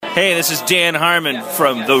Hey, this is Dan Harmon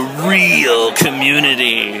from The Real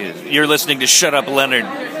Community. You're listening to Shut Up, Leonard.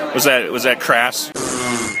 Was that crass?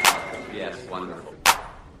 Yes, wonderful.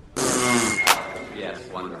 Yes,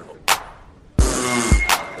 wonderful.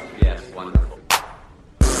 Yes, wonderful.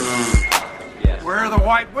 Yes. Where are the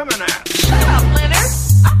white women at? Shut up, Leonard.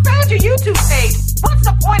 I found your YouTube page. What's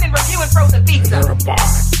the point in reviewing frozen pizza? You're a bar.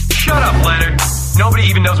 Shut up, Leonard. Nobody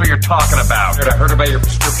even knows what you're talking about. I heard about your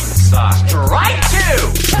prescription sock. Strike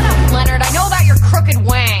two. Shut up, Leonard. I know about your crooked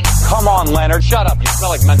wang. Come on, Leonard. Shut up. You smell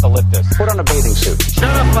like mentholyptus. Put on a bathing suit. Shut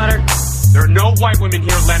up, Leonard. There are no white women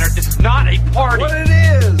here, Leonard. This is not a party. What it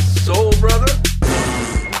is, soul brother?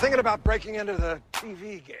 I'm thinking about breaking into the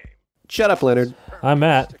TV game. Shut up, Leonard. I'm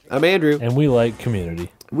Matt. I'm Andrew. And we like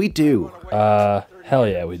Community. We do. Hell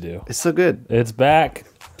yeah, we do. It's so good. It's back.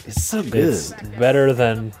 It's so good. It's better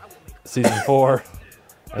than season 4.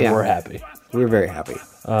 And Yeah. we're happy. We're very happy.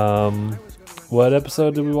 What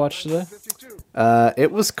episode did we watch today?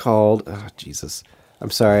 It was called... Oh, Jesus. I'm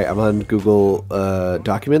sorry. I'm on Google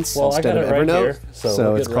Documents instead of right Evernote. here,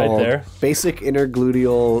 so it's get right called there. Basic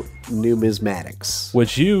Interglutial Numismatics.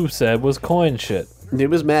 Which you said was coin shit.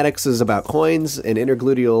 Numismatics is about coins, and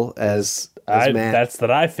Interglutial as Matt. That's that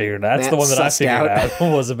I figured. That's Matt the one that I sussed figured out.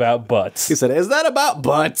 out was about butts. He said, is that about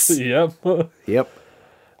butts? Yep. Yep.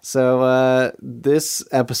 So this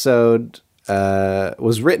episode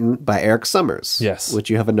was written by Eric Summers. Yes. Which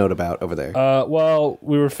you have a note about over there. Well,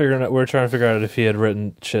 we were trying to figure out if he had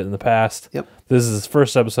written shit in the past. Yep. This is his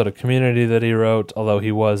first episode of Community that he wrote, although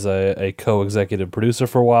he was a co-executive producer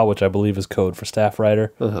for a while, which I believe is code for staff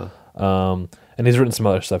writer. Uh-huh. And he's written some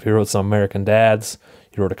other stuff. He wrote some American Dads.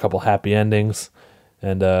 He wrote a couple Happy Endings.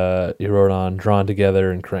 And he wrote on Drawn Together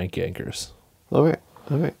and Crank Yankers. All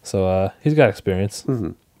right. So he's got experience.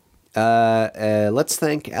 Mm-hmm. Let's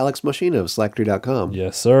thank Alex Moschino of Slacktree.com.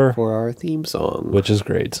 Yes, sir. For our theme song. Which is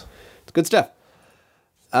great. It's good stuff.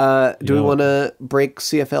 Do we want to break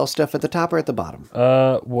CFL stuff at the top or at the bottom?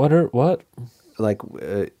 What? Like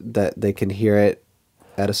that they can hear it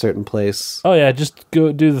at a certain place? Oh, yeah, just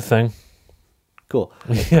go do the thing. Cool.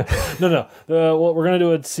 Yeah. No. Well, we're going to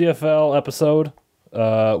do a CFL episode,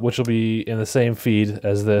 which will be in the same feed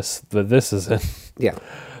as this that this is in. Yeah.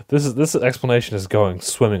 This explanation is going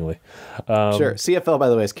swimmingly. Sure. CFL, by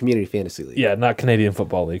the way, is Community Fantasy League. Yeah, not Canadian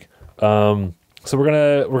Football League. So we're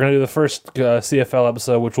gonna do the first CFL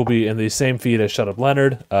episode, which will be in the same feed as Shut Up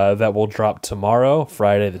Leonard. That will drop tomorrow,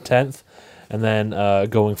 Friday the 10th, and then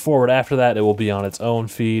going forward after that, it will be on its own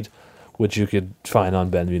feed, which you could find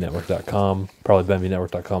on BenviewNetwork.com, probably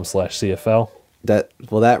BenviewNetwork.com/CFL.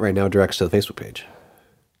 That right now directs to the Facebook page.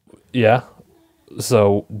 Yeah.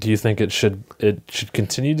 So, do you think it should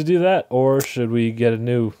continue to do that, or should we get a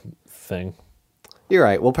new thing? You're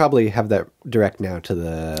right. We'll probably have that direct now to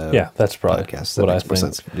the that's probably podcast. What That I makes more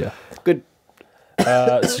think. sense. Yeah. Good.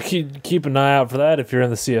 So keep an eye out for that if you're in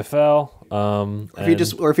the CFL. If you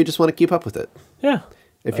just want to keep up with it. Yeah.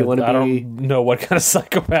 If you want to be, I don't know what kind of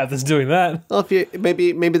psychopath is doing that. Well, if you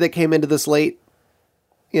maybe they came into this late,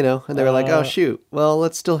 and they were like, oh shoot, well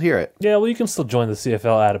let's still hear it. Yeah, well you can still join the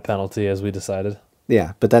CFL at a penalty as we decided.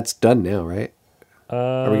 Yeah, but that's done now, right?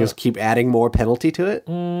 Are we going to keep adding more penalty to it?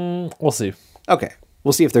 We'll see. Okay,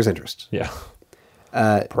 we'll see if there's interest. Yeah.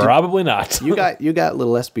 Probably not. You got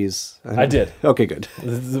little ESPYs. I did. Okay, good.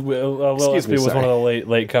 Little Excuse me, SB was sorry. one of the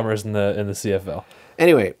late comers in the CFL.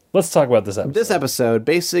 Anyway, let's talk about this episode. This episode,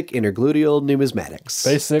 Basic Interglutial Numismatics.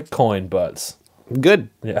 Basic coin butts. Good.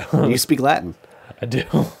 Yeah. You speak Latin. I do.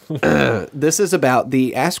 This is about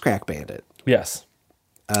the ass crack bandit. Yes.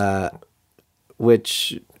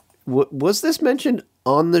 Which was this mentioned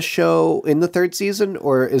on the show in the third season,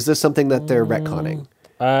 or is this something that they're retconning?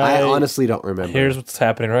 I honestly don't remember. Here's what's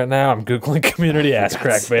happening right now. I'm Googling Community Ass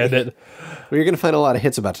Crack Bandit. Well, you're going to find a lot of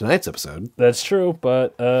hits about tonight's episode. That's true,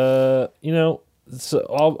 but, so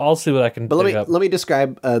I'll see what I can dig up. Let me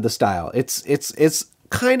describe the style. It's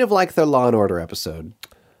kind of like the Law and Order episode.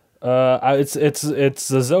 It's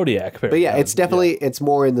the Zodiac paradigm. But yeah, it's definitely, it's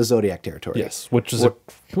more in the Zodiac territory. Yes, which is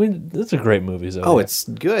it's a great movie, Zodiac. Oh, it's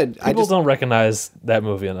good. People don't recognize that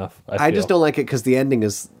movie enough, I just don't like it because the ending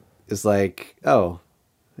is like, oh,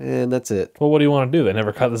 and that's it. Well, what do you want to do? They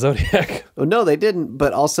never cut the Zodiac. Oh, no, they didn't.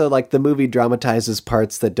 But also, like, the movie dramatizes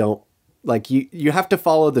parts that don't, like, you have to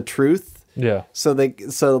follow the truth. Yeah. So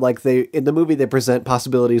in the movie they present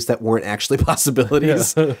possibilities that weren't actually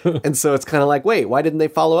possibilities. Yeah. And so it's kind of like, wait, why didn't they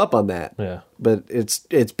follow up on that? Yeah. But it's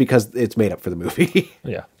because it's made up for the movie.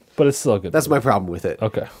 Yeah. But it's still a good. That's my problem with it.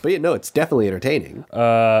 Okay. But it's definitely entertaining.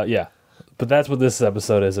 Yeah. But that's what this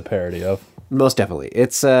episode is a parody of. Most definitely.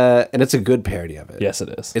 It's and it's a good parody of it. Yes, it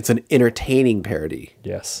is. It's an entertaining parody.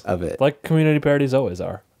 Yes. Of it. Like community parodies always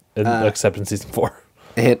are. except in season 4.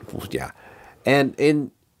 And yeah, and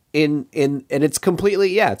in and it's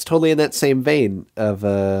completely it's totally in that same vein of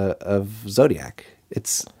Zodiac.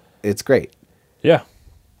 It's great. Yeah.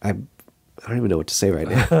 I don't even know what to say right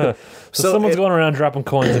now. So someone's going around dropping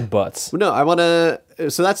coins in butts. No, I want to.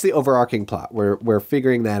 So that's the overarching plot. We're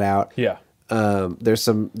figuring that out. Yeah. There's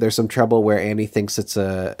some trouble where Annie thinks it's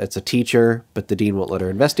a teacher, but the dean won't let her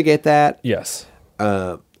investigate that. Yes.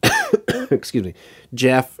 Excuse me.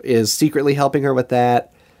 Jeff is secretly helping her with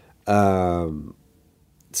that. Some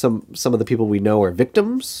of the people we know are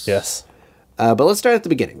victims. Yes. But let's start at the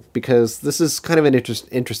beginning because this is kind of an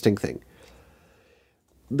interesting thing.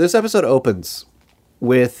 This episode opens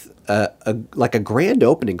with a grand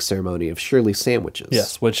opening ceremony of Shirley sandwiches.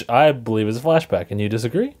 Yes, which I believe is a flashback, and you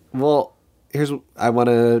disagree? Well, I want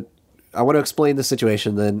to explain the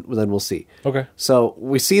situation, then we'll see. Okay. So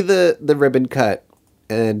we see the ribbon cut,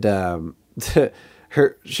 and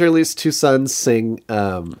Shirley's two sons sing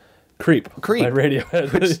Creep by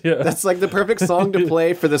Radiohead. Which, yeah. That's like the perfect song to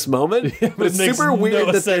play for this moment. But it's makes super weird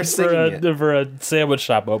no that they're sense singing it. for a sandwich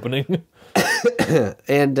shop opening.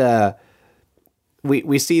 And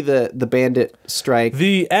we see the bandit strike.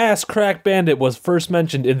 The ass crack bandit was first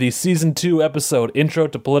mentioned in the season 2 episode Intro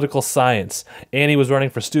to Political Science. Annie was running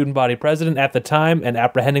for student body president at the time, and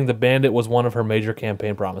apprehending the bandit was one of her major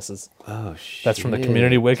campaign promises. Oh shit! That's from the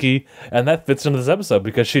community wiki, and that fits into this episode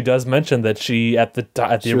because she does mention that she at the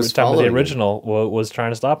time of the original was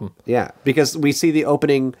trying to stop him. Yeah, because we see the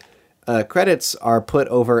opening credits are put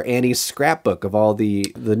over Annie's scrapbook of all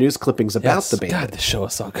the news clippings about the bandit. God, this show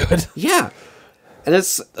is so good. Yeah. And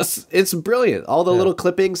it's brilliant. All the little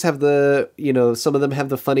clippings have some of them have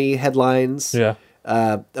the funny headlines. Yeah.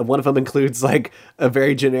 One of them includes like a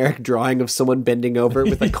very generic drawing of someone bending over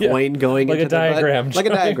with a coin going like into a diagram. like a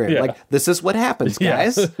diagram. Yeah. Like this is what happens,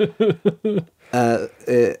 guys. And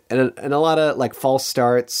a lot of like false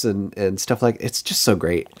starts and stuff like it's just so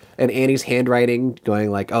great. And Annie's handwriting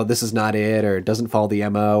going like, oh, this is not it, or it doesn't follow the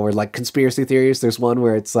MO, or like conspiracy theories. There's one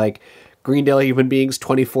where it's like Greendale human beings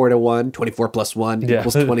 24-1, 24 plus 1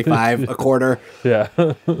 equals 25 a quarter. Yeah.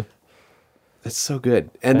 It's so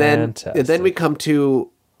good. And then we come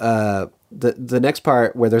to the next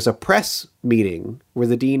part where there's a press meeting where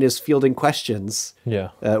the dean is fielding questions. Yeah.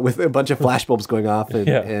 With a bunch of flashbulbs going off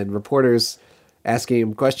and reporters asking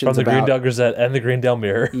him questions from the about Greendale Gazette and the Greendale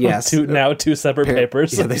Mirror. Yes. two separate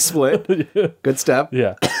papers. Yeah, they split. Good stuff.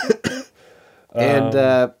 Yeah.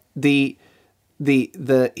 And the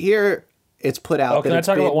here it's put out that can I it's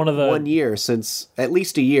talk been about one of the 1 year since at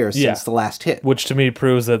least a year since the last hit. Which to me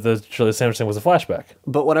proves that the Shirley Sandwich thing was a flashback.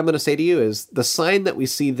 But what I'm going to say to you is the sign that we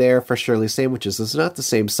see there for Shirley Sandwiches is not the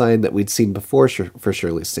same sign that we'd seen before for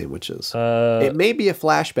Shirley Sandwiches. It may be a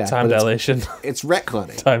flashback. Time dilation. It's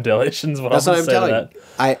retconning. Time dilation is what That's I'm what I'm telling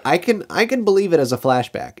you. I can believe it as a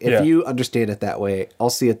flashback. If you understand it that way, I'll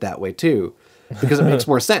see it that way too, because it makes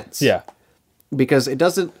more sense. Yeah. Because it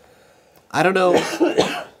doesn't. I don't know.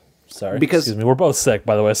 Sorry. Because excuse me, we're both sick,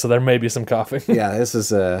 by the way, so there may be some coughing. Yeah, this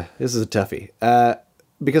is a toughie.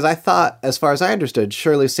 Because I thought, as far as I understood,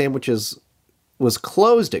 Shirley Sandwiches was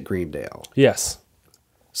closed at Greendale. Yes.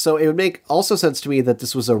 So it would make also sense to me that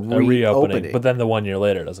this was a reopening. But then the 1 year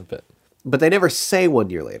later doesn't fit. But they never say 1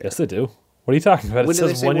 year later. Yes, they do. What are you talking about? When it do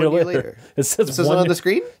they says say 1 year later. It says it on the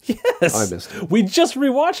screen? Yes. Oh, I missed it. We just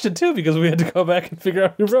rewatched it too because we had to go back and figure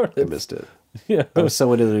out who wrote it. I missed it. Yeah. I was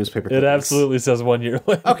so into the newspaper. It absolutely says 1 year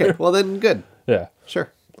later. Okay, well then good. Yeah.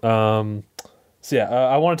 Sure. So yeah,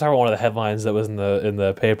 I want to talk about one of the headlines that was in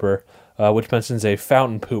the paper, which mentions a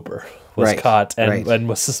fountain pooper was caught and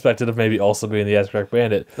was suspected of maybe also being the Aztec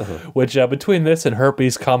Bandit. Which between this and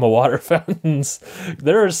herpes, water fountains,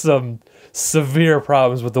 there are some severe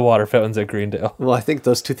problems with the water fountains at Greendale. Well, I think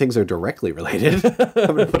those two things are directly related.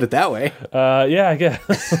 I'm going to put it that way. Yeah, I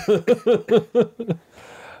guess.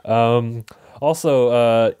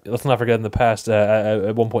 Also, let's not forget in the past,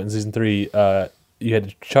 at one point in season 3, you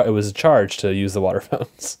had it was a charge to use the water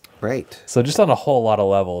fountains. Right. So just on a whole lot of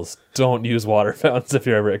levels, don't use water fountains if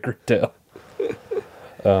you're ever at Greendale.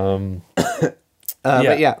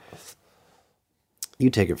 But yeah. You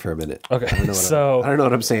take it for a minute. Okay. I don't know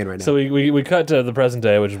what I'm saying right now. So we cut to the present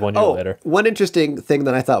day, which is 1 year later. One interesting thing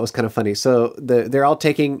that I thought was kind of funny. So they're all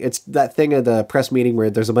it's that thing at the press meeting where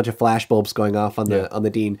there's a bunch of flash bulbs going off on the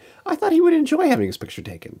dean. I thought he would enjoy having his picture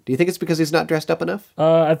taken. Do you think it's because he's not dressed up enough?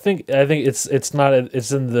 I think it's not.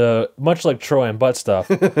 It's in the much like Troy and butt stuff.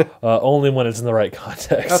 Only when it's in the right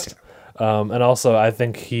context. Okay. And also, I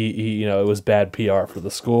think he it was bad PR for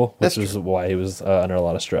the school, which is why he was under a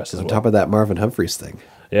lot of stress as well. On top of that Marvin Humphreys thing.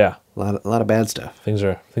 Yeah. A lot of bad stuff. Things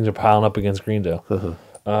are piling up against Greendale.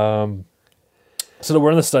 So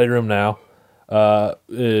we're in the study room now.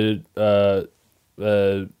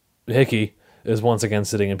 Hickey is once again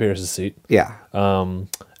sitting in Pierce's seat. Yeah.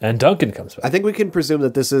 And Duncan comes back. I think we can presume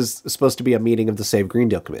that this is supposed to be a meeting of the Save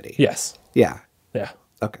Greendale Committee. Yes. Yeah. Yeah.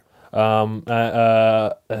 Okay.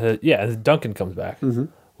 Yeah, Duncan comes back,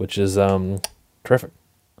 which is terrific.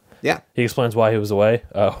 Yeah. He explains why he was away,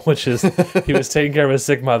 which is he was taking care of his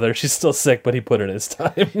sick mother. She's still sick, but he put in his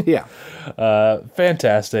time. Yeah.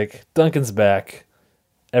 Fantastic. Duncan's back.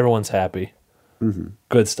 Everyone's happy.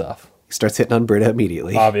 Good stuff. He starts hitting on Britta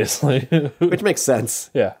immediately, Obviously. which makes sense.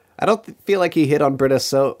 Yeah. I don't feel like he hit on Britta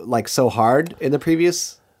so hard in the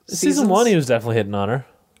previous Season seasons. 1, he was definitely hitting on her.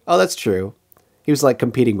 Oh, that's true. He was like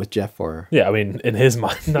competing with Jeff for her. Yeah, I mean, in his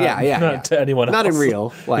mind, not to anyone else. Not in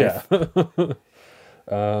real life.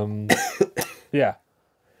 Yeah. Yeah.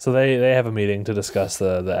 So they have a meeting to discuss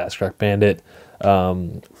the Ass Crack Bandit.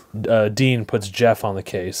 Dean puts Jeff on the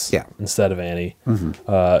case instead of Annie.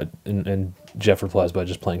 And Jeff replies by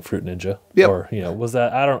just playing Fruit Ninja. Yep. Or, was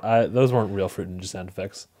that... those weren't real Fruit Ninja sound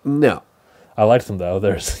effects. No. I liked them, though.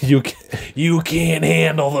 There's you can't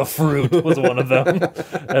handle the fruit was one of them.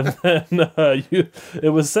 And then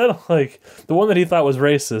it was said, like, the one that he thought was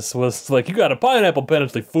racist was like, you got a pineapple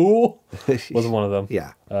penalty, fool, was one of them.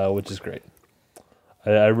 Yeah. Which is great.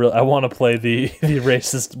 I want to play the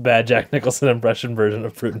racist bad Jack Nicholson impression version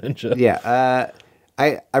of Fruit Ninja. Yeah.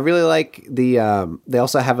 I really like the they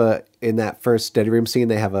also have in that first study room scene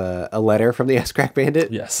they have a letter from the Ass Crack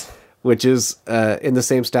Bandit. Yes. Which is in the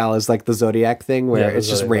same style as like the Zodiac thing where it's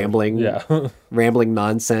just rambling. Yeah. Rambling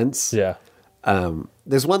nonsense. Yeah.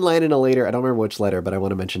 There's one line in a later, I don't remember which letter, but I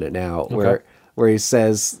want to mention it now, where he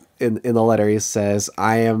says in the letter he says,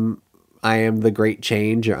 I am the great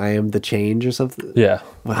change, or I am the change, or something. Yeah.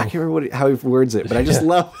 Well, I can't remember how he words it, but I just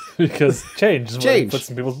love because change is what he puts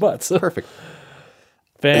in people's butts. Perfect.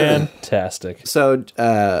 Fantastic. So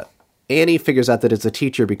Annie figures out that it's a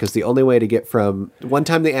teacher because the only way to get from one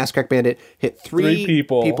time the Ass Crack Bandit hit three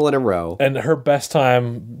people in a row, and her best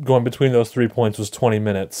time going between those 3 points was 20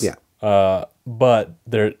 minutes. Yeah. But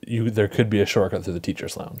there could be a shortcut through the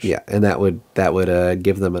teacher's lounge. Yeah, and that would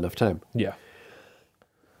give them enough time. Yeah.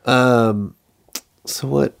 So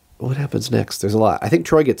what happens next? There's a lot. I think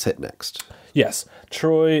Troy gets hit next. Yes.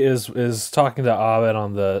 Troy is talking to Abed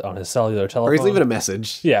on his cellular telephone. Or he's leaving a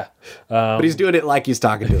message. Yeah. But he's doing it like he's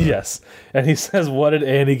talking to him. Yes. And he says, what did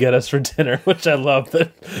Annie get us for dinner? Which I love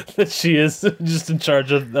that she is just in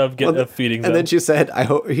charge of feeding them. And then he said, I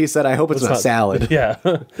hope it's not salad. Yeah.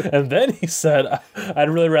 And then he said, I'd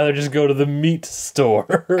really rather just go to the meat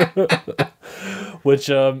store. Which,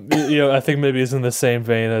 I think maybe is in the same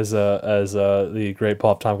vein as the great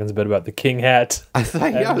Paul Tompkins bit about the king hat. I was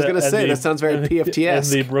going to say, that sounds very PFTS. And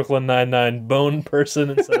the Brooklyn Nine-Nine bone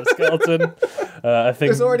person instead of skeleton. I think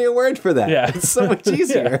there's already a word for that. Yeah. It's so much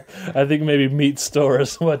easier. Yeah. I think maybe meat store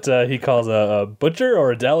is what he calls a butcher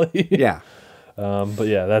or a deli. Yeah. But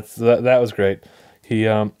yeah, that was great.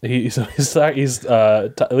 He's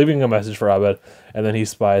leaving a message for Abed, and then he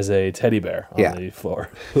spies a teddy bear on the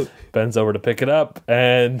floor. Bends over to pick it up,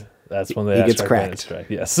 and that's when he gets cracked.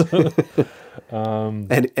 Yes.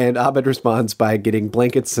 And Abed responds by getting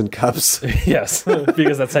blankets and cups. Yes,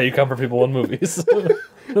 because that's how you comfort people in movies.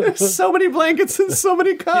 There's so many blankets and so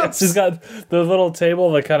many cups. Yes, he's got the little table,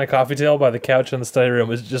 the kind of coffee table by the couch in the study room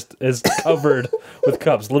is covered with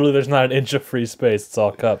cups. Literally, there's not an inch of free space. It's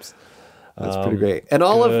all cups. That's pretty great. And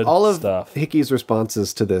all of Hickey's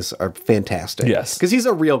responses to this are fantastic. Yes. Because he's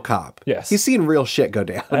a real cop. Yes. He's seen real shit go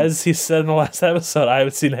down. As he said in the last episode, I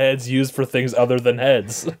haven't seen heads used for things other than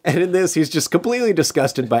heads. And in this, he's just completely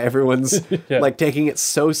disgusted by everyone's taking it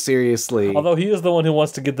so seriously. Although he is the one who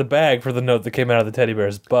wants to get the bag for the note that came out of the teddy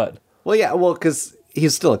bear's butt. Well, because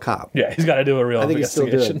he's still a cop. Yeah, he's got to do a real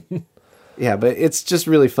investigation. Yeah, but it's just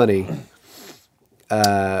really funny.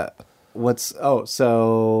 I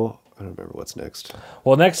don't remember what's next.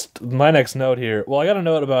 Well, my next note here. Well, I got a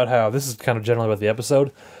note about how this is kind of generally about the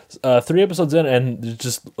episode. 3 episodes in, and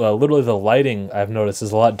just literally the lighting I've noticed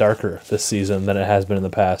is a lot darker this season than it has been in the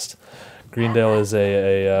past. Greendale is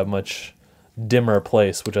a much dimmer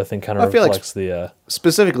place, which I think kind of reflects the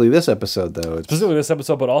specifically this episode, though. Specifically this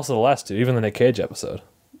episode, but also the last two, even the Nick Cage episode.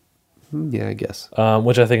 Yeah, I guess.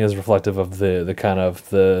 Which I think is reflective of the kind of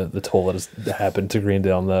the toll that has happened to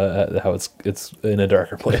Greendale and how it's in a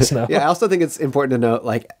darker place now. Yeah, I also think it's important to note,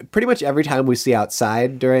 like, pretty much every time we see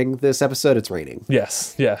outside during this episode, it's raining.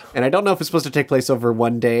 Yes, yeah. And I don't know if it's supposed to take place over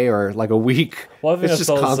one day or like a week. Well, I think it's that's just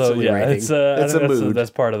also, constantly raining. It's a mood. That's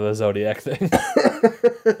part of the Zodiac thing.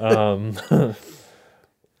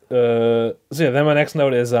 then my next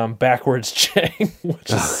note is backwards Chang,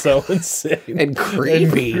 which is so insane And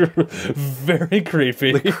creepy. very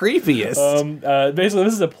creepy. The creepiest. Basically,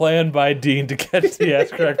 this is a plan by Dean to get the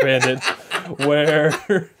Ass Crack Bandit,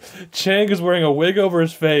 where Chang is wearing a wig over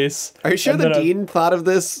his face. Are you sure and the then Dean thought of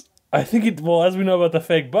this? I think as we know about the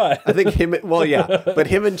fake butt. I think him. Well, yeah, but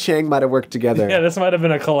him and Chang might have worked together. Yeah, this might have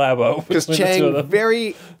been a collabo. Because between the two of Chang them.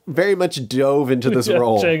 very, very much dove into this Yeah,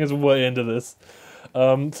 role. Chang is way into this.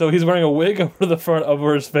 So he's wearing a wig over the front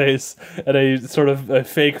over his face and a sort of a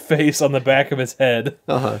fake face on the back of his head.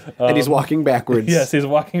 And he's walking backwards. Yes, he's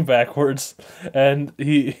walking backwards, and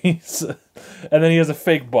he's and then he has a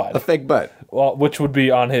fake butt, A fake butt. which would be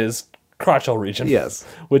on his crotchal region. Yes.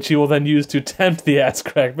 which he will then use to tempt the Ass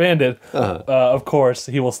Crack Bandit. Of course,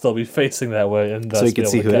 he will still be facing that way, and thus So you can be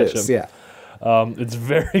see able who to it catch is. him. Yeah. It's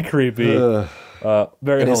very creepy. Very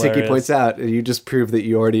And as hilarious. Hickey points out, you just proved that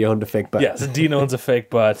you already owned a fake butt. Yes, Dean owns a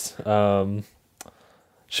fake butt.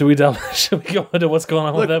 Should we go into what's going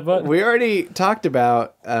on with that butt? We already talked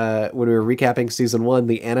about, when we were recapping season 1,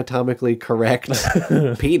 the anatomically correct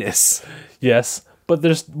penis. Yes, but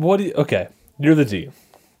okay, you're the Dean.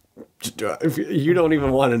 You don't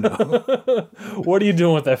even want to know. What are you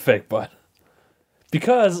doing with that fake butt?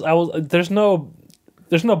 Because there's no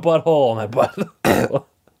butthole on that butt.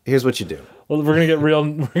 Here's what you do. Well, we're gonna get real.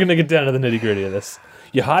 We're gonna get down to the nitty gritty of this.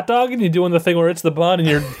 You hot dogging? You doing the thing where it's the bun and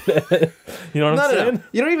you're, you know what I'm saying? No.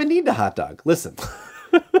 You don't even need to hot dog. Listen,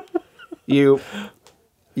 you.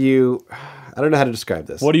 I don't know how to describe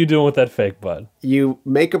this. What are you doing with that fake butt? You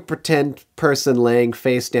make a pretend person laying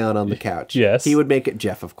face down on the couch. Yes. He would make it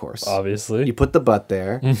Jeff, of course. Obviously. You put the butt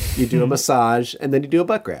there. You do a massage, and then you do a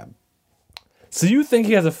butt grab So you think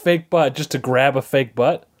he has a fake butt just to grab a fake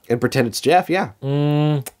butt? and pretend it's Jeff. Yeah.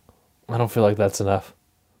 I don't feel like that's enough.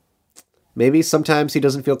 Maybe sometimes he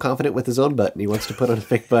doesn't feel confident with his own butt, and he wants to put on a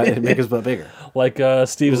fake butt and make his butt bigger. Like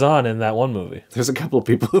Steve Zahn in that one movie. There's a couple of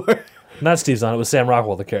people who are. Not Steve Zahn. It was Sam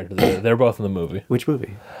Rockwell, the character. They're both in the movie. Which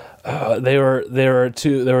movie? There were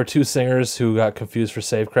two singers who got confused for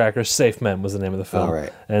Save Crackers. Safe Men was the name of the film. Oh,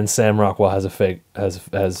 right. And Sam Rockwell has a fake has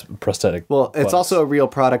prosthetic. Well, it's butts. also a real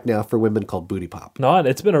product now for women called Booty Pop. No,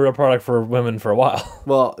 it's been a real product for women for a while.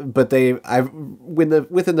 Well, but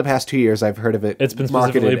within the past 2 years, I've heard of it. It's been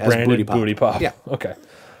marketed specifically as branded Booty Pop. Yeah. Okay.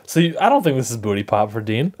 So I don't think this is Booty Pop for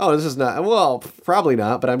Dean. Oh, this is not. Well, probably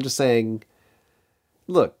not. But I'm just saying.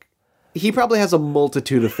 Look, he probably has a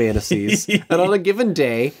multitude of fantasies, and on a given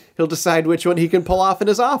day, he'll decide which one he can pull off in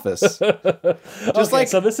his office. Just Okay,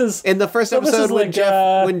 so this is in the first so this episode is when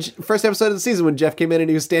like, first episode of the season when Jeff came in and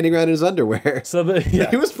he was standing around in his underwear. So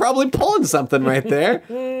He was probably pulling something right there,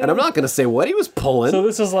 and I'm not going to say what he was pulling. So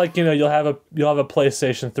this is like, you'll have a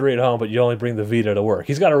PlayStation 3 at home, but you only bring the Vita to work.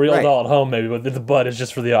 He's got a real Right. doll at home, maybe, but the butt is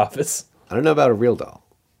just for the office. I don't know about a real doll.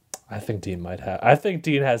 I think Dean might have. I think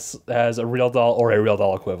Dean has a real doll or a real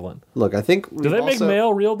doll equivalent. Look, I think Do they make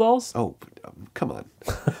male real dolls? Oh, come on.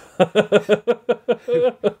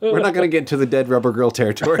 We're not going to get into the dead rubber girl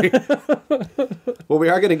territory. What we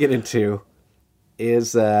are going to get into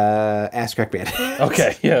is Ass Crack Bandit.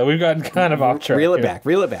 Okay, yeah, we've gotten kind of off track. Reel it here. back.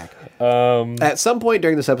 Reel it back. At some point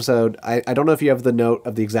during this episode, I don't know if you have the note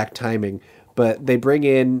of the exact timing, but they bring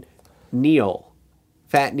in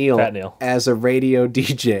Fat Neil, as a radio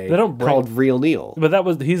DJ called Real Neil. But that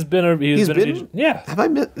was he's been a DJ. Yeah. Have I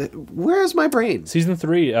missed? Where is my brain? Season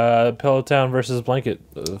 3, Pillow Town versus Blanket.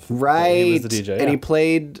 Right. He was the DJ. And he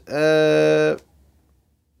played that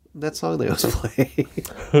song they always play.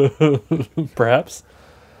 Perhaps.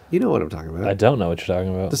 You know what I'm talking about. I don't know what you're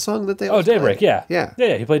talking about. The song that they Oh, always Daybreak, play. yeah.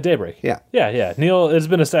 Yeah, he played Daybreak. Yeah. Neil, it's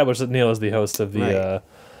been established that Neil is the host of the Right.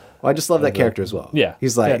 Well, I just love that character as well. Yeah.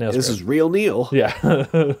 He's like, Neil's this great. is Real Neil. Yeah.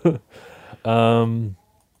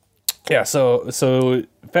 Yeah, so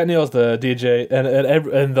Fat Neil's the DJ,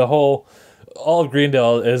 and the whole all of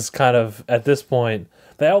Greendale is kind of at this point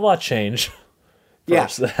they have a lot change. Yeah,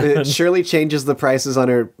 Shirley changes the prices on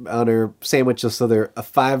her sandwiches so they're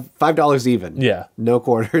 $5 even. Yeah, no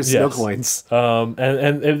quarters, yes. no coins.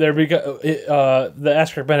 And the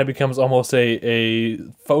Ass Crack Bandit becomes almost a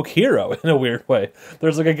folk hero in a weird way.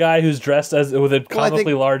 There's like a guy who's dressed with a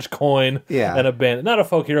comically large coin, and a bandit. Not a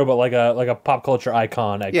folk hero, but like a pop culture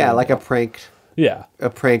icon. Yeah, like a prank. Yeah, a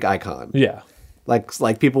prank icon. Yeah,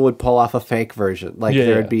 like people would pull off a fake version. Like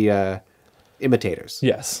there'd be imitators.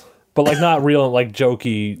 Yes. But like not real, like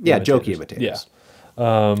jokey. Yeah, jokey imitators.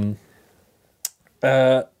 Yeah.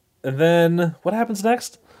 And then what happens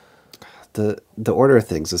next? The order of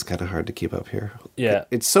things is kind of hard to keep up here. Yeah,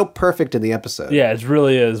 it's so perfect in the episode. Yeah, it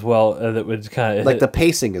really is. Well, that would kind of like the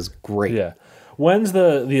pacing is great. Yeah. When's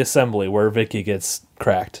the assembly where Vicky gets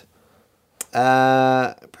cracked?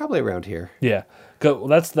 Probably around here. Yeah. Well,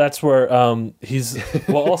 that's where he's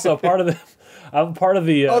also part of the. I'm part of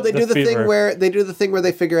the. They do the fever. thing where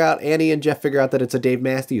they figure out Annie and Jeff figure out that it's a Dave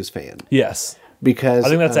Matthews fan. Yes. Because I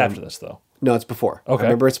think that's after this though. No, it's before. Okay. I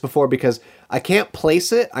remember it's before because I can't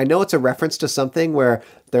place it. I know it's a reference to something where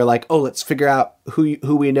they're like, "Oh, let's figure out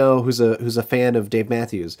who we know who's a fan of Dave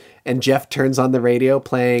Matthews." And Jeff turns on the radio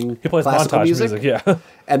playing He plays classical montage music. yeah.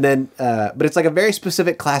 And then, but it's like a very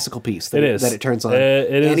specific classical piece that it turns on. It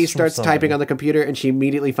is Annie from starts something. typing on the computer, and she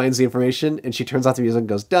immediately finds the information, and she turns off the music and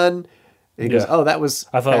goes, "Done." And he goes, "Oh, that was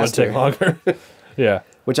I thought faster." it would take longer. Yeah.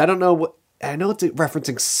 Which I don't know what. I know it's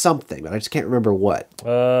referencing something, but I just can't remember what.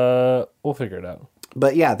 We'll figure it out.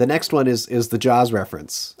 But yeah, the next one is the Jaws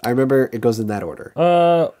reference. I remember it goes in that order.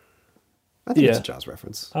 I think it's a Jaws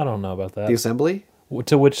reference. I don't know about that. The assembly?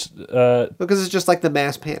 To which? Because it's just like the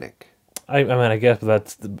mass panic. I mean, I guess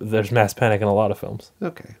there's mass panic in a lot of films.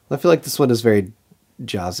 Okay. I feel like this one is very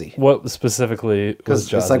Jawsy. What specifically?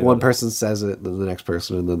 Because it's like one person says it, then the next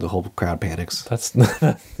person, and then the whole crowd panics. That's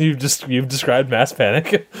you've described mass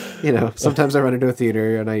panic. You know, sometimes I run into a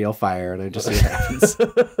theater and I yell fire, and I just see what happens.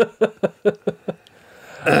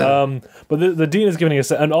 But the dean is giving us,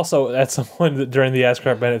 and also at some point during the Ass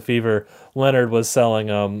Crack Bandit fever, Leonard was selling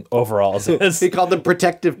overalls. He called them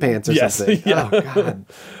protective pants or something. Yeah. Oh God,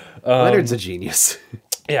 Leonard's a genius.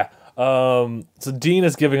 Yeah. So Dean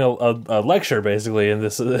is giving a lecture basically in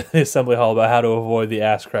this assembly hall about how to avoid the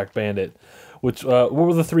Ass Crack Bandit. Which what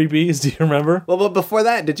were the 3 Bs? Do you remember? Well, but before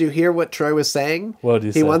that, did you hear what Troy was saying? What did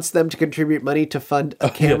he say? He wants them to contribute money to fund a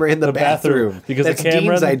camera in the bathroom. Because that's a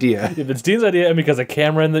camera Dean's idea. If it's Dean's idea, and because a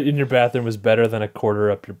camera in your bathroom is better than a quarter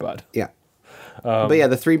up your butt. Yeah. But yeah,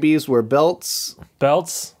 the 3 Bs were belts.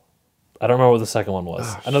 Belts. I don't remember what the second one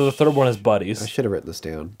was. I know the third one is buddies. I should have written this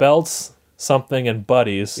down. Belts, something, and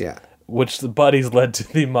buddies. Yeah. Which the buddies led to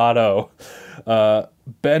the motto,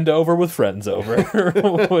 bend over with friends over,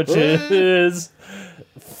 which is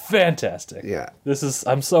fantastic. Yeah.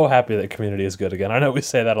 I'm so happy that Community is good again. I know we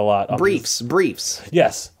say that a lot. on Briefs.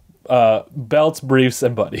 Yes. Belts, briefs,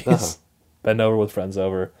 and buddies. Bend over with friends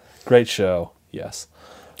over. Great show. Yes.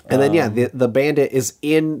 And then, the bandit is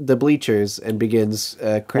in the bleachers and begins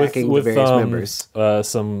cracking the various members.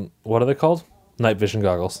 Some, what are they called? Night vision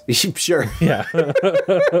goggles. Sure. Yeah.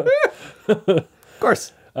 Of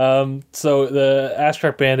course. So the Ass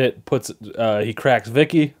Crack Bandit he cracks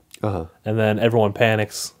Vicky, and then everyone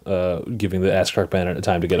panics, giving the Ass Crack Bandit a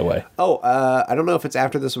time to get away. Oh, I don't know if it's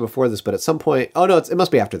after this or before this, but at some point... Oh, no, it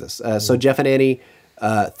must be after this. So Jeff and Annie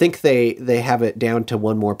think they have it down to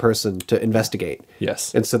one more person to investigate.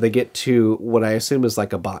 Yes. And so they get to what I assume is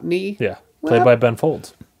like a botany. Yeah. Played by Ben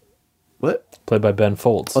Folds. What? Played by Ben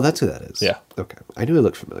Folds. Oh, that's who that is. Yeah. Okay. I knew he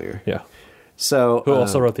looked familiar. Yeah. So... Who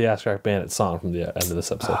also wrote the Ass Crack Bandit song from the end of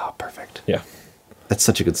this episode. Oh, perfect. Yeah. That's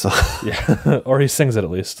such a good song. Yeah. Or he sings it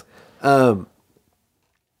at least. And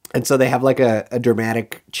so they have like a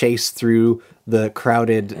dramatic chase through the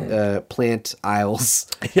crowded plant aisles,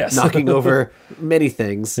 Yes. knocking over many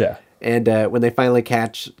things. Yeah. And when they finally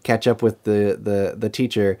catch up with the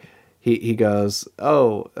teacher, he goes,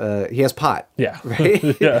 he has pot. Yeah. Right?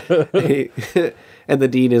 Yeah. And the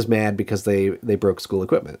dean is mad because they broke school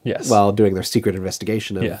equipment. Yes. While doing their secret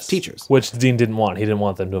investigation of Yes. teachers. Which the dean didn't want. He didn't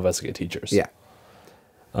want them to investigate teachers. Yeah.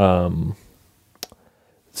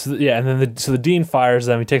 So and then the dean fires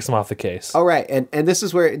them. He takes them off the case. Oh, right. And this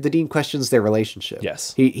is where the dean questions their relationship.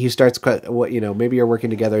 Yes. He starts, maybe you're working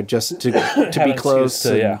together just to be close.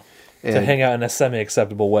 To hang out in a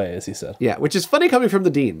semi-acceptable way, as he said. Yeah, which is funny coming from the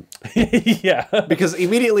dean. Yeah. Because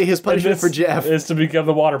immediately his punishment for Jeff is to become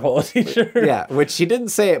the water polo teacher. Yeah, which he didn't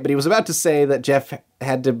say it, but he was about to say that Jeff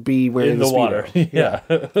had to be wearing In the water. Yeah.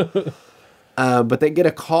 But they get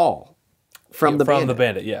a call from the bandit. the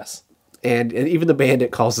bandit, yes. And even the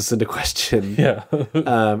bandit calls this into question. Yeah.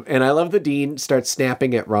 And I love the dean starts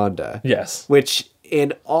snapping at Rhonda. Yes. Which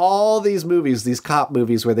in all these movies, these cop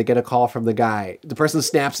movies where they get a call from the guy, the person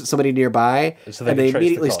snaps at somebody nearby So and they they can trace the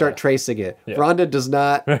immediately call, start yeah. tracing it. Yeah. Rhonda does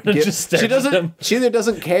not just stares she at doesn't him. she either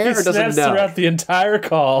doesn't care He or doesn't snaps know. throughout the entire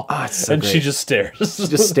call, it's so and she great. just stares. She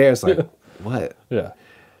just stares like, what? Yeah.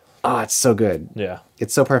 Oh, it's so good. Yeah.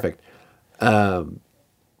 It's so perfect.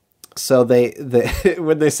 So they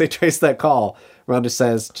when they say trace that call, Rhonda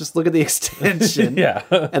says, just look at the extension. Yeah.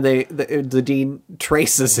 And the dean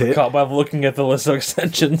traces it. Caught by looking at the list of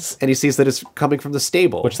extensions. And he sees that it's coming from the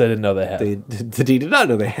stable. Which they didn't know they had. The dean did not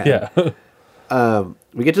know they had. Yeah.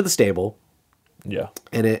 We get to the stable. Yeah.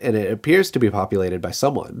 And it appears to be populated by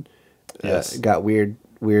someone. Yes. Got weird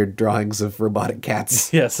drawings of robotic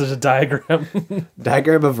cats. Yes, there's a diagram.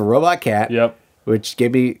 Diagram of a robot cat. Yep. which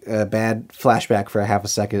gave me a bad flashback for a half a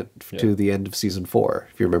second to the end of season 4.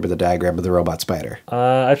 If you remember the diagram of the robot spider.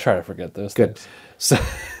 I try to forget those. Good. Things. So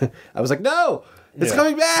I was like, no, it's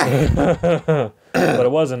coming back. But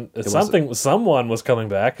it wasn't. Someone was coming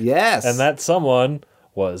back. Yes. And that someone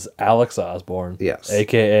was Alex Osborne. Yes.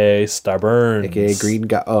 AKA Starburns. AKA Green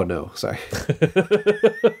Guy. Oh, no, sorry.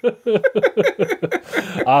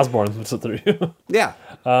 Osborne through you. Yeah.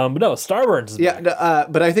 But no, Starburns is Yeah,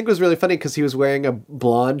 back. but I think it was really funny because he was wearing a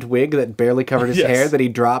blonde wig that barely covered his Yes. hair that he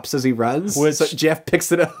drops as he runs. Which- so Jeff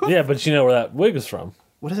picks it up. Yeah, but you know where that wig is from.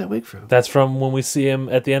 What is that wig from? That's from when we see him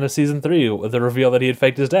at the end of season 3, with the reveal that he had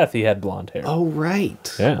faked his death. He had blonde hair. Oh,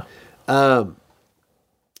 right. Yeah.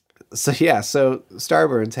 So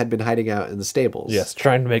Starburns had been hiding out in the stables. Yes,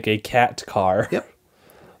 trying to make a cat car. Yep.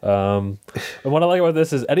 And what I like about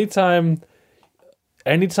this is anytime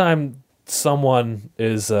someone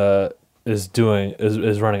is running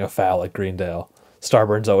afoul at Greendale,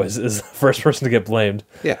 Starburns always is the first person to get blamed.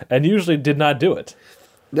 Yeah. And usually did not do it.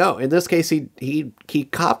 No, in this case, he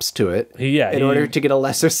cops to it in order to get a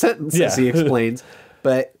lesser sentence, as he explains,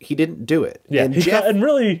 but he didn't do it. Yeah, and and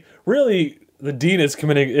really, the Dean is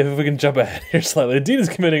committing, if we can jump ahead here slightly, the Dean is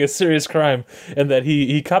committing a serious crime in that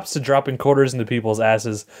he cops to dropping quarters into people's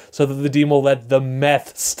asses so that the Dean will let the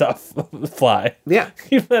meth stuff fly. Yeah.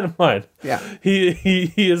 Keep that in mind. Yeah.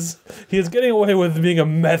 He is getting away with being a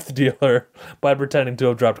meth dealer by pretending to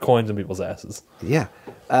have dropped coins in people's asses. Yeah.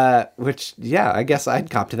 I guess I'd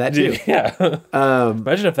cop to that too. Yeah.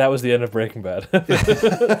 Imagine if that was the end of Breaking Bad.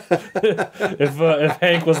 if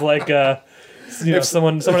Hank was like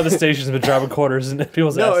someone at the station has been dropping quarters in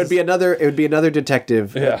people's asses. No, it would be another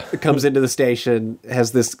detective that comes into the station,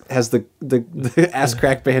 has the ass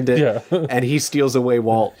crack bandit, and he steals away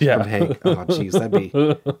Walt from Hank. Oh, jeez, that'd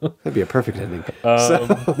be a perfect ending.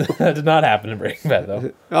 That did not happen in Breaking Bad,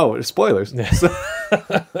 though. Oh, spoilers.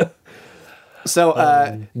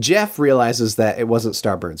 So Jeff realizes that it wasn't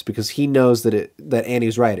Starburns because he knows that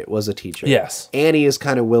Annie's right. It was a teacher. Yes. Annie is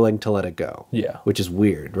kind of willing to let it go. Yeah. Which is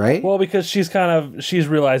weird, right? Well, because she's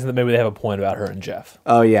realizing that maybe they have a point about her and Jeff.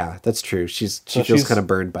 Oh yeah, that's true. She feels kind of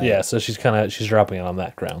burned by it. Yeah, so she's dropping it on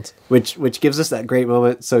that grounds. Which gives us that great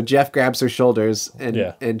moment. So Jeff grabs her shoulders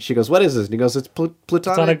and she goes, "What is this?" And he goes, "It's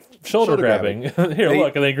platonic shoulder grabbing." Here,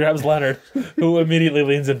 look, and then he grabs Leonard, who immediately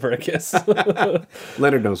leans in for a kiss.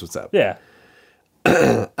 Leonard knows what's up. Yeah.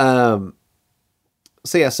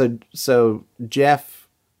 So Jeff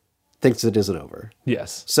thinks it isn't over.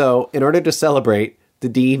 Yes. So in order to celebrate, the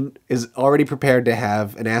Dean is already prepared to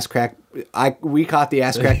have an ass crack. We caught the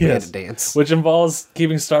ass crack bandit dance, which involves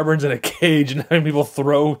keeping Starburns in a cage and having people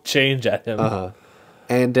throw change at him.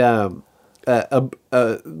 And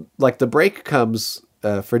like the break comes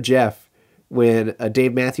for Jeff when a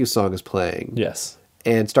Dave Matthews song is playing. Yes.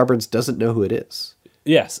 And Starburns doesn't know who it is.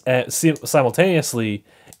 Yes, and simultaneously,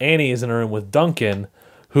 Annie is in a room with Duncan,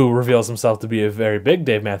 who reveals himself to be a very big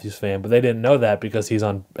Dave Matthews fan, but they didn't know that because he's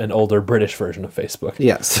on an older British version of Facebook.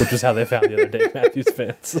 Yes. Which is how they found the other Dave Matthews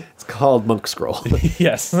fans. It's called Monk Scroll.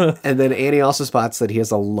 Yes. And then Annie also spots that he has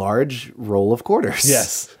a large roll of quarters.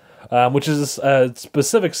 Yes. Which is a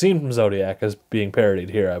specific scene from Zodiac as being parodied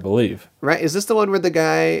here, I believe. Right? Is this the one where the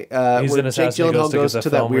guy, he's where in his Jake house and he Gyllenhaal goes get to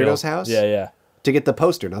the that film weirdo's reel. house? Yeah. To get the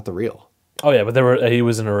poster, not the reel. Oh yeah, but he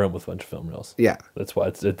was in a room with a bunch of film reels. Yeah. That's why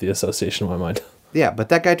it's the association in my mind. Yeah, but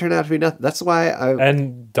that guy turned out to be nothing. That's why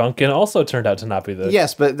And Duncan also turned out to not be the...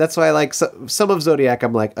 Yes, but that's why I like some of Zodiac,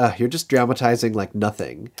 I'm like, you're just dramatizing like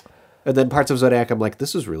nothing. And then parts of Zodiac, I'm like,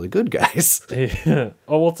 this is really good, guys. Yeah.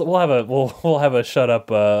 Oh, we'll have a shut up.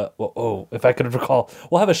 If I could recall,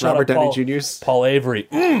 we'll have a shut Robert up. Downey Jr.'s Paul Avery.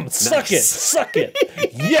 Suck it.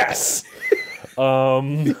 Yes.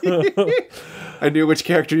 I knew which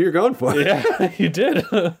character you're going for. Yeah, you did.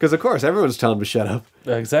 Because of course everyone's telling him to shut up.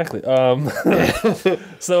 Exactly.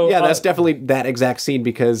 So yeah, that's definitely that exact scene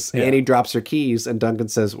because Annie drops her keys and Duncan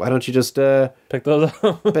says, "Why don't you just pick those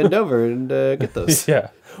up, bend over and get those?" Yeah.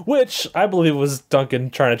 Which I believe was Duncan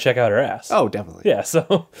trying to check out her ass. Oh, definitely. Yeah.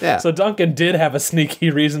 So Duncan did have a sneaky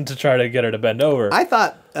reason to try to get her to bend over. I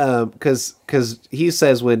thought because he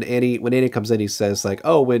says when Annie comes in, he says like,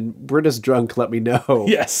 "Oh, when Britta's drunk, let me know."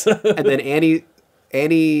 Yes. And then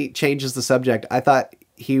Annie changes the subject. I thought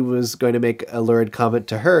he was going to make a lurid comment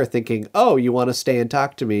to her, thinking, "Oh, you want to stay and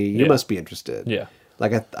talk to me? You must be interested." Yeah.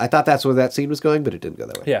 Like I thought that's where that scene was going, but it didn't go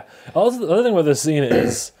that way. Yeah. Also, the other thing with this scene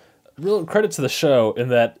is real credit to the show in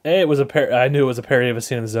that A, it was I knew it was a parody of a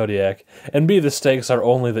scene in the Zodiac, and B, the stakes are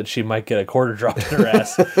only that she might get a quarter dropped in her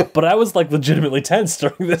ass. But I was like legitimately tense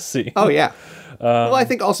during this scene. Oh yeah. Well, I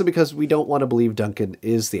think also because we don't want to believe Duncan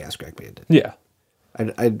is the ass crack bandit. Yeah.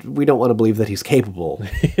 We don't want to believe that he's capable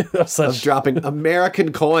of dropping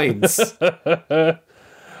American coins.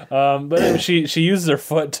 But she uses her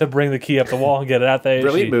foot to bring the key up the wall and get it out there.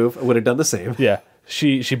 Brilliant move. I would have done the same. Yeah.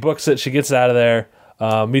 She books it. She gets out of there.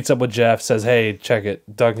 Meets up with Jeff. Says, "Hey, check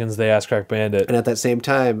it. Duncan's the ass crack bandit." And at that same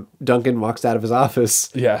time, Duncan walks out of his office.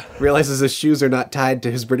 Yeah. Realizes his shoes are not tied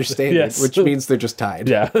to his British standard, Yes. which means they're just tied.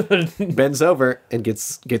 Yeah. Bends over and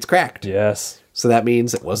gets cracked. Yes. So that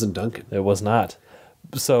means it wasn't Duncan. It was not.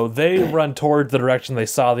 So they run toward the direction they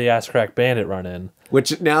saw the ass crack bandit run in.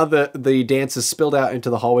 Which now the dance is spilled out into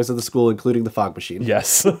the hallways of the school, including the fog machine.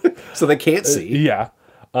 Yes. So they can't see. Yeah.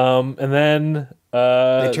 And then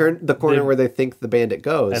They turn the corner where they think the bandit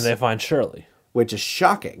goes. and they find Shirley. which is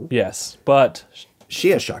shocking. Yes, but She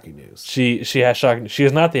has shocking news. she has shocking. She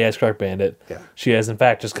is not the ass crack bandit. Yeah. She has in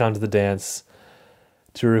fact just come to the dance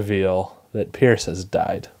to reveal that Pierce has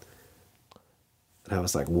died. And I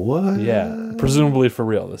was like, what? Yeah, presumably for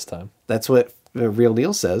real this time. That's what Real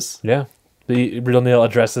Neil says. Yeah, the Real Neil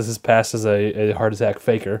addresses his past as a heart attack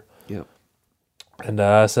faker. Yeah. And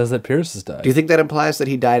says that Pierce has died. Do you think that implies that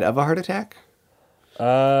he died of a heart attack?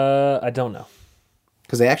 I don't know.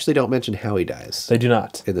 Because they actually don't mention how he dies They do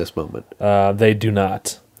not. in this moment. They do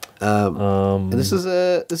not. And this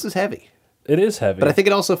is heavy. It is heavy. But I think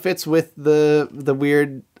it also fits with the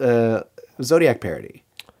weird Zodiac parody.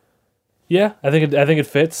 Yeah, I think it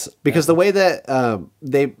fits. Because the way that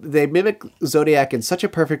they mimic Zodiac in such a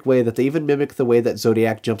perfect way that they even mimic the way that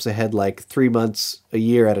Zodiac jumps ahead like 3 months a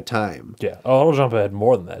year at a time. Yeah. Oh, it'll jump ahead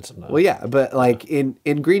more than that sometimes. Well, yeah, but like in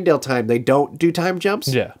Greendale time, they don't do time jumps.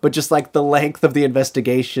 Yeah. But just like the length of the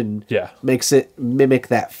investigation makes it mimic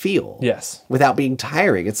that feel. Yes. Without being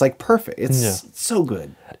tiring. It's like perfect. It's so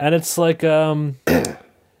good. And it's like, Chevy's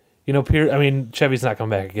not coming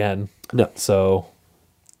back again. No. So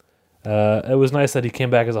it was nice that he came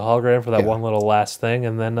back as a hologram for that one little last thing,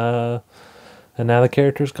 and then and now the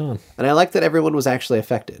character's gone. And I like that everyone was actually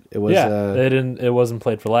affected. It was it wasn't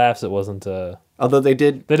played for laughs. It wasn't. although they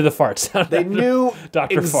did the fart sound. They knew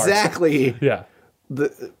Dr. exactly. Yeah.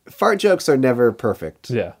 The fart jokes are never perfect.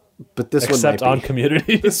 Yeah. But this Except one might on be.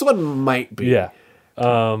 Community. This one might be. Yeah.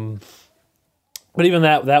 But even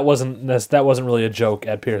that wasn't really a joke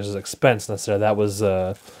at Pierce's expense necessarily. That was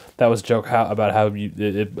a joke about how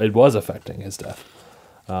it was affecting his death.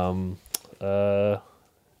 Yeah.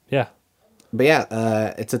 But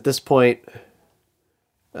yeah, it's at this point,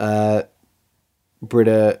 Annie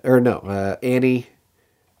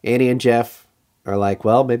and Jeff are like,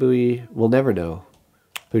 well, maybe we'll never know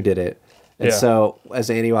who did it. And so as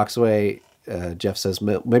Annie walks away, Jeff says,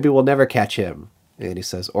 maybe we'll never catch him. And he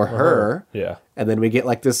says, or her. Yeah. And then we get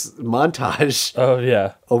like this montage. Oh,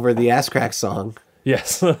 yeah. Over the Ass Crack song.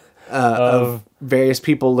 Yes. Of various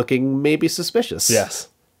people looking maybe suspicious. Yes.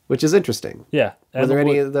 Which is interesting. Yeah. Were there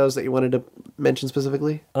any of those that you wanted to mention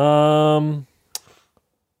specifically? Nope.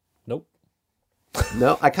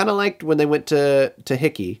 No, I kind of liked when they went to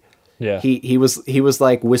Hickey. Yeah. He was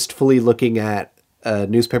like wistfully looking at a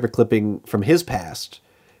newspaper clipping from his past,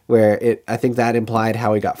 where I think that implied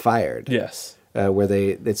how he got fired. Yes. Where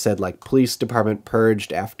it said like police department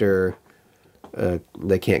purged after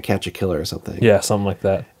they can't catch a killer or something. Yeah, something like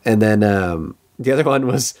that. And then the other one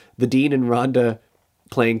was the Dean and Rhonda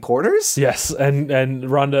playing quarters. Yes, and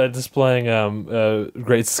Rhonda displaying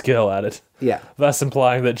great skill at it. Yeah. Thus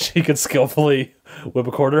implying that she could skillfully whip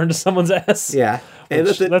a quarter into someone's ass. Yeah. And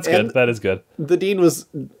that's good. That is good. The Dean was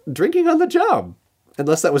drinking on the job.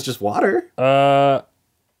 Unless that was just water. No,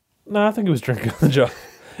 I think he was drinking on the job.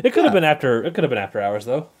 It could have been after. It could have been after hours,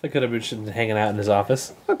 though. They could have been hanging out in his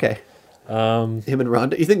office. Okay. Him and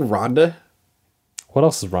Rhonda. You think Rhonda? What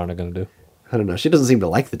else is Rhonda going to do? I don't know. She doesn't seem to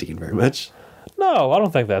like the Dean very much. No, I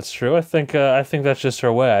don't think that's true. I think that's just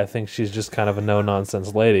her way. I think she's just kind of a no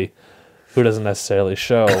nonsense lady who doesn't necessarily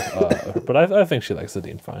show. But I think she likes the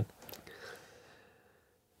Dean fine.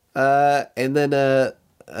 And then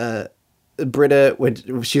Britta,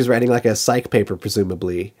 when she's writing like a psych paper,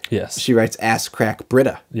 presumably. Yes. She writes "ass crack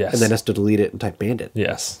Britta." Yes. And then has to delete it and type "bandit."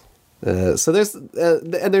 Yes. So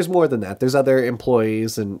there's more than that. There's other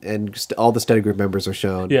employees and all the study group members are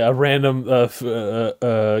shown. Yeah, a random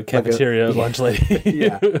cafeteria lunch lady.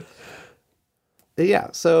 Yeah. Yeah.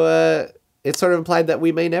 So it's sort of implied that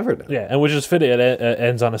we may never know. Yeah, and which is fitting. It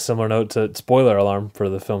ends on a similar note to spoiler alarm for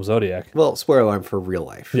the film Zodiac. Well, spoiler alarm for real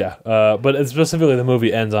life. Yeah, but specifically the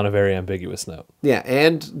movie ends on a very ambiguous note. Yeah,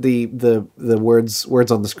 and the words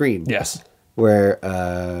on the screen. Yes.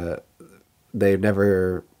 Where they've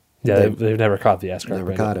never. Yeah, they've never caught the ass crack.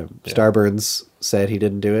 Never caught him. Yeah. Starburns said he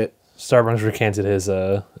didn't do it. Starburns recanted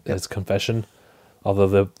his confession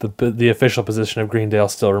Although the official position of Greendale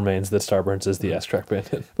still remains that Starburns is the S-Crack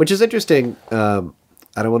Bandit. Which is interesting. I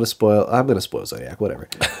don't want to spoil. I'm going to spoil Zodiac. Whatever.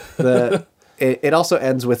 It also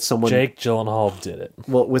ends with someone. Jake Gyllenhaal did it.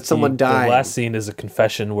 Well, with someone dying. The last scene is a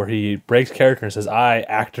confession where he breaks character and says, "I,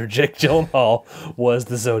 actor Jake Gyllenhaal, was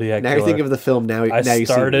the Zodiac Now killer." you think of the film. Now I now you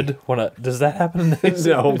started see when does that happen?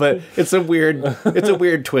 no, but it's a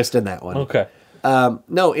weird twist in that one. Okay.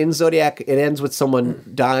 No, in Zodiac, it ends with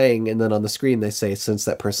someone dying, and then on the screen they say, "Since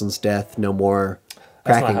that person's death, no more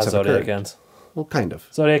That's not crackings how have Zodiac occurred." ends. Well, kind of.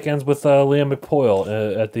 Zodiac ends with Liam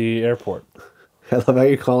McPoyle at the airport. I love how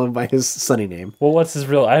you call him by his sunny name. Well, what's his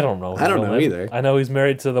real? I don't know. I don't know name. either. I know he's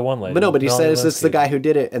married to the one lady. But he Melanie says it's the Linsky. guy who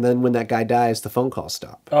did it, and then when that guy dies, the phone calls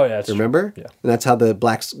stop. Oh yeah, that's true. Remember? Yeah. And that's how the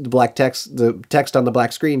text on the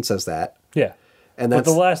black screen says that. Yeah. And But that's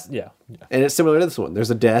the last, yeah. and it's similar to this one.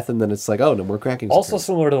 There's a death, and then it's like, oh, no more crackings. Also occurred.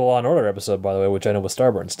 similar to the Law and Order episode, by the way, which I know was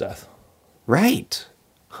Starburns' death. Right.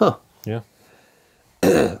 Huh. Yeah.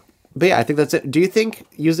 But yeah, I think that's it. Do you think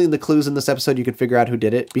using the clues in this episode you could figure out who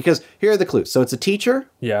did it? Because here are the clues. So it's a teacher.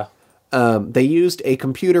 Yeah. They used a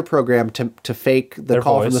computer program to fake the Their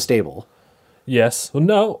call from voice. the stable. Yes. Well,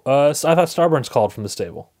 no. So I thought Starburns called from the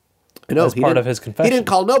stable. No, As part of his confession. He didn't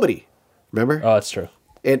call nobody. Remember? Oh, that's true.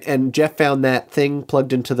 And Jeff found that thing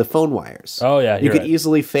plugged into the phone wires. Oh, yeah, you you're could right.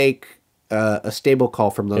 easily fake a stable call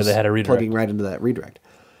from those. they had a redirect. Plugging right into that redirect.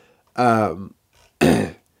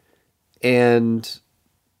 And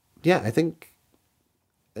yeah, I think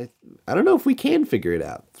I don't know if we can figure it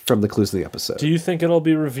out from the clues in the episode. Do you think it'll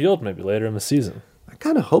be revealed maybe later in the season? I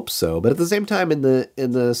kind of hope so, but at the same time, in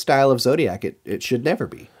the style of Zodiac, it should never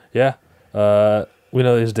be. Yeah. We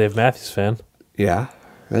know he's a Dave Matthews fan. Yeah,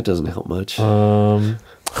 that doesn't help much. You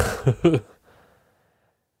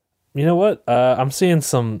know what? I'm seeing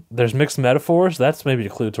there's mixed metaphors. That's maybe a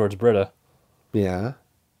clue towards Britta. Yeah.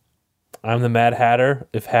 I'm the Mad Hatter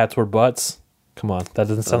if hats were butts. Come on, that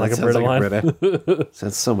doesn't sound like a Britta line.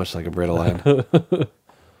 Sounds so much like a Britta line.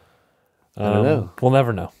 I don't know. We'll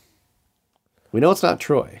never know. We know it's not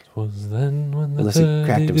Troy. Was then when the Unless he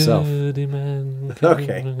cracked himself. goody man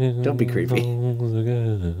Okay, don't be creepy.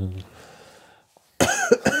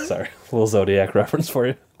 Sorry, little Zodiac reference for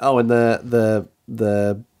you. Oh, and the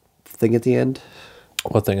thing at the end.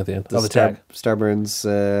 What thing at the end? Oh, the tag.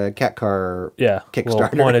 Starburns cat car. Yeah, Kickstarter.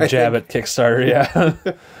 Little pointed I jab think. at Kickstarter. Yeah,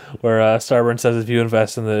 where Starburn says if you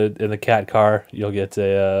invest in the cat car, you'll get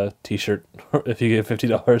a T-shirt. If you get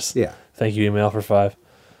 $50. Yeah. Thank you email for $5.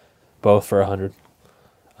 Both for $100.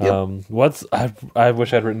 Yep. I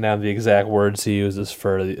wish I'd written down the exact words he uses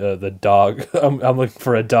for the dog. I'm looking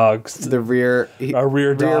for a dog. The rear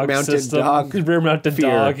dog mounted system. dog. Rear mounted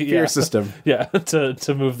dog. Fear Yeah. system. Yeah,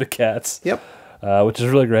 to move the cats. Yep. Which is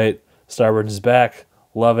really great. Starburns is back.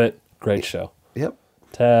 Love it. Great show. Yep.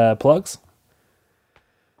 Plugs?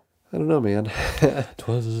 I don't know, man.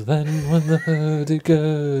 'Twas then when the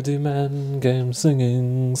hurdy-gurdy man came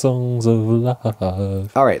singing songs of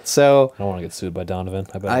love. All right, so I don't want to get sued by Donovan.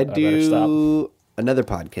 I I better stop. do another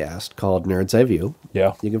podcast called Nerds Eye View.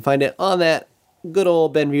 Yeah. You can find it on that good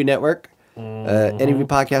old Benview Network,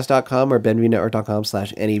 nevpodcast.com or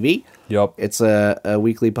benviewnetwork.com/NEV. Yup. It's a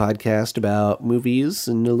weekly podcast about movies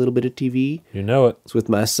and a little bit of TV. You know it. It's with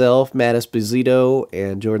myself, Matt Esposito,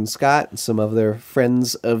 and Jordan Scott, and some other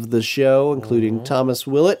friends of the show, including Thomas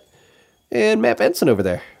Willett and Matt Benson over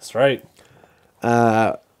there. That's right.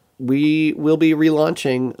 We will be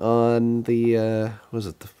relaunching on the, was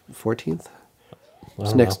it the 14th?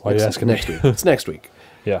 It's Why are you asking next me? week. It's next week.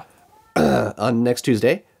 Yeah. On next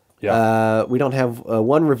Tuesday. Yeah. We don't have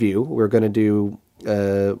one review. We're going to do,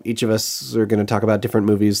 each of us are going to talk about different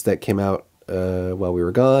movies that came out while we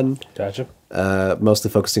were gone. Gotcha.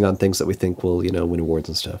 Mostly focusing on things that we think will, win awards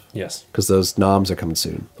and stuff. Yes. Because those noms are coming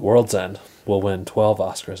soon. The World's End will win 12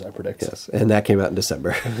 Oscars, I predict. Yes. And that came out in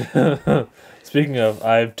December. Speaking of,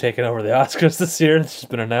 I've taken over the Oscars this year. It's just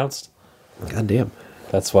been announced. God damn.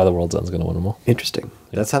 That's why the World's End's going to win them all. Interesting.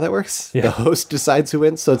 That's how that works? Yeah. The host decides who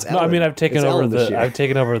wins, so it's No, I Ellen. mean I've taken It's over Ellen this year. I've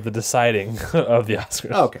taken over the deciding of the Oscars.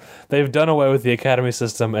 Oh, okay. They've done away with the Academy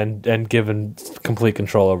system and given complete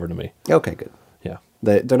control over to me. Okay, good. Yeah.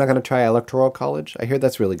 They're not going to try Electoral College? I hear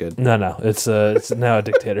that's really good. No. It's now a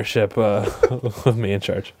dictatorship with me in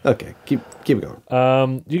charge. Okay, keep it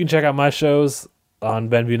going. You can check out my shows on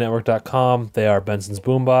BenviewNetwork.com. They are Benson's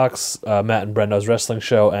Boombox, Matt and Brendo's Wrestling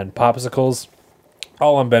Show, and Popsicles.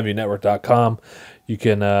 All on BenviewNetwork.com. You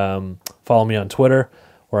can follow me on Twitter,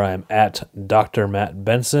 where I am at Dr. Matt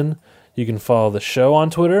Benson. You can follow the show on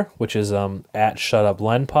Twitter, which is at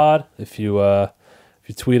ShutUpLenPod. If you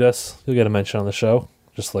tweet us, you'll get a mention on the show,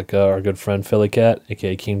 just like our good friend Philly Cat,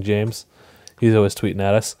 a.k.a. King James. He's always tweeting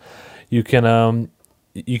at us. you can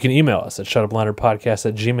email us at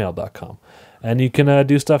shutupleonardpodcast@gmail.com. And you can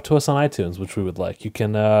do stuff to us on iTunes, which we would like. You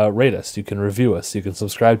can rate us. You can review us. You can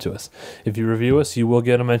subscribe to us. If you review us, you will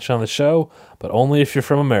get a mention on the show, but only if you're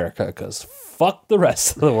from America, because fuck the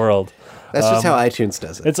rest of the world. That's just how iTunes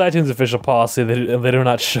does it. It's iTunes' official policy. They do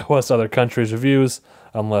not show us other countries' reviews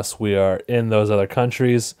unless we are in those other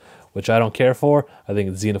countries, which I don't care for. I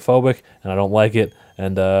think it's xenophobic, and I don't like it,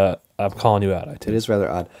 and I'm calling you out, iTunes. It is rather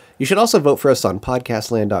odd. You should also vote for us on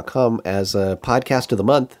podcastland.com as a podcast of the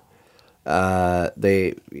month.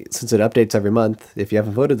 Since it updates every month, if you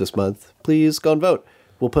haven't voted this month, please go and vote.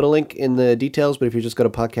 We'll put a link in the details, but if you just go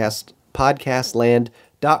to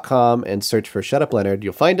podcastland.com and search for Shut Up Leonard,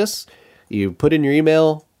 you'll find us. You put in your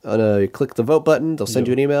email, you click the vote button, they'll send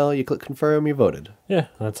you an email, you click confirm, you voted. Yeah,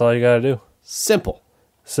 that's all you gotta do. Simple,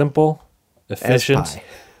 efficient,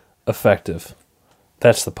 effective.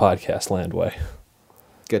 That's the podcast land way.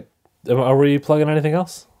 Good. Are we plugging anything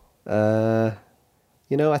else? I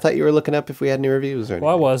thought you were looking up if we had any reviews or anything.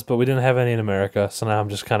 Well, I was, but we didn't have any in America, so now I'm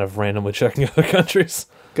just kind of randomly checking other countries.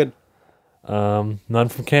 Good. None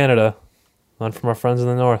from Canada. None from our friends in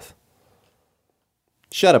the north.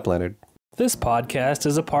 Shut up, Leonard. This podcast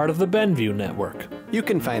is a part of the Benview Network. You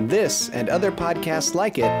can find this and other podcasts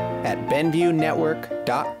like it at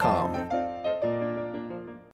BenviewNetwork.com.